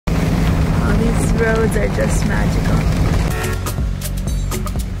roads are just magical.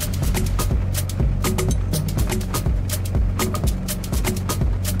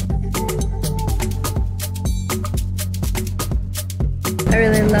 I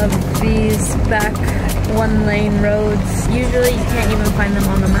really love these back one-lane roads. Usually you can't even find them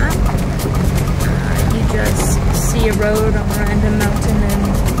on the map. You just see a road on a random mountain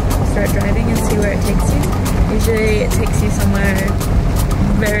and start driving and see where it takes you. Usually it takes you somewhere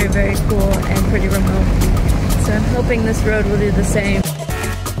very, very cool and pretty remote. So I'm hoping this road will do the same.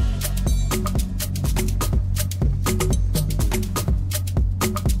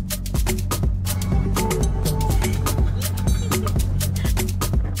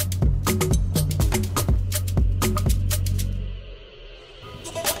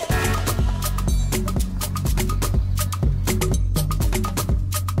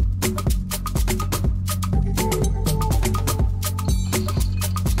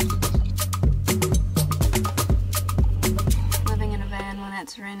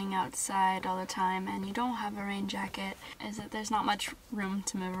 It's raining outside all the time and you don't have a rain jacket is that there's not much room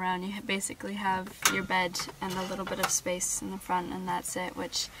to move around. You basically have your bed and a little bit of space in the front, and that's it,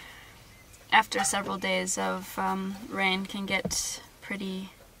 which after several days of rain can get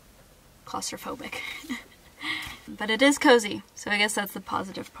pretty claustrophobic. But it is cozy, so I guess that's the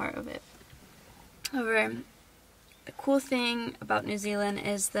positive part of it. However, the cool thing about New Zealand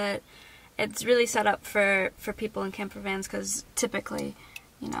is that it's really set up for people in camper vans, because typically,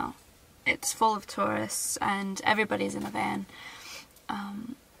 you know, it's full of tourists and everybody's in a van.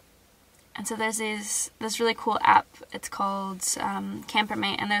 And so there's this really cool app. It's called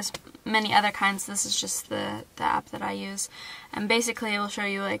Campermate, and there's many other kinds. This is just the app that I use. And basically it will show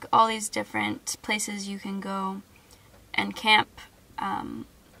you like all these different places you can go and camp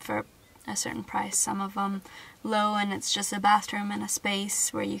for a certain price. Some of them low and it's just a bathroom and a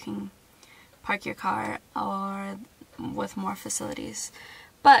space where you can park your car, or with more facilities.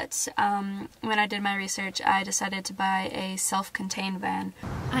 But when I did my research, I decided to buy a self-contained van.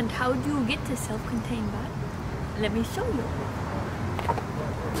 And how do you get a self-contained van? Let me show you.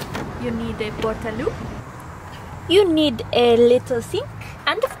 You need a portaloo. You need a little sink.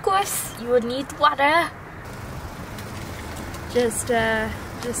 And of course, you will need water. Just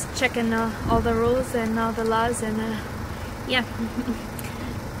checking all the rules and all the laws, and yeah.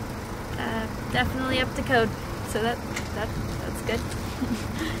 Definitely up to code, so that's good.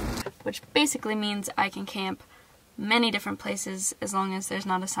 Which basically means I can camp many different places as long as there's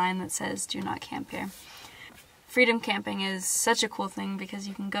not a sign that says do not camp here. Freedom camping is such a cool thing because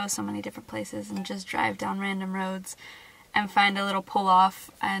you can go so many different places and just drive down random roads and find a little pull off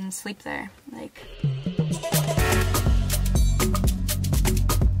and sleep there. Like,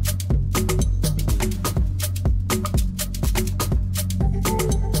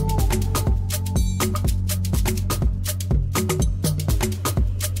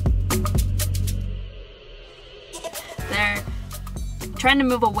 trying to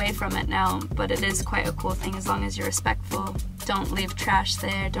move away from it now, but it is quite a cool thing as long as you're respectful. Don't leave trash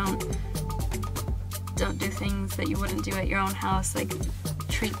there, don't do things that you wouldn't do at your own house, like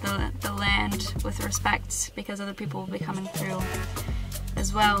treat the land with respect, because other people will be coming through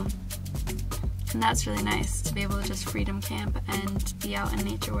as well. And that's really nice, to be able to just freedom camp and be out in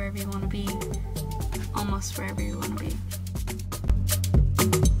nature wherever you want to be, almost wherever you want to be.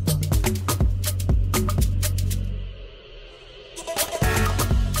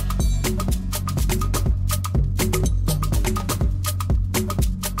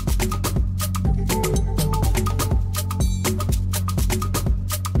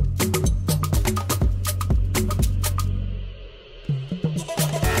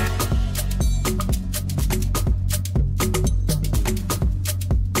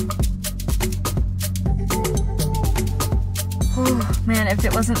 Man, if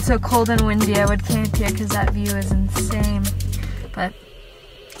it wasn't so cold and windy, I would camp here because that view is insane. But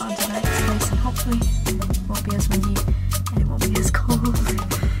on to the next place, and hopefully it won't be as windy and it won't be as cold.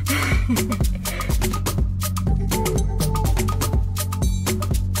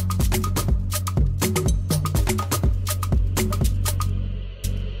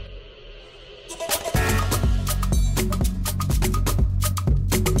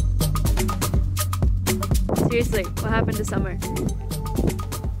 Seriously, what happened to summer?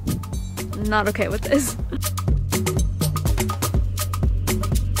 Not okay with this.